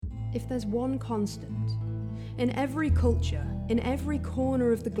If there's one constant, in every culture, in every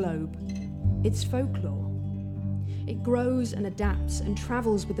corner of the globe, it's folklore. It grows and adapts and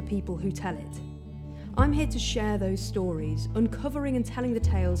travels with the people who tell it. I'm here to share those stories, uncovering and telling the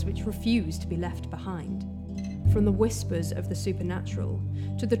tales which refuse to be left behind. From the whispers of the supernatural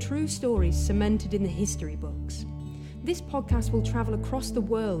to the true stories cemented in the history books. This podcast will travel across the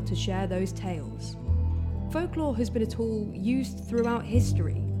world to share those tales. Folklore has been a tool used throughout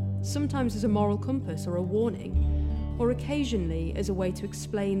history, sometimes as a moral compass or a warning, or occasionally as a way to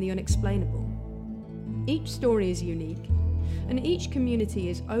explain the unexplainable. Each story is unique, and each community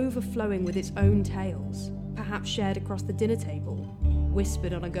is overflowing with its own tales, perhaps shared across the dinner table,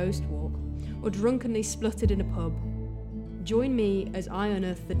 whispered on a ghost walk, or drunkenly spluttered in a pub. Join me as I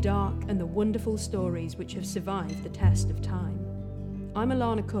unearth the dark and the wonderful stories which have survived the test of time. I'm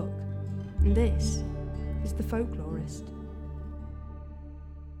Alana Cook, and this is The Folklorist.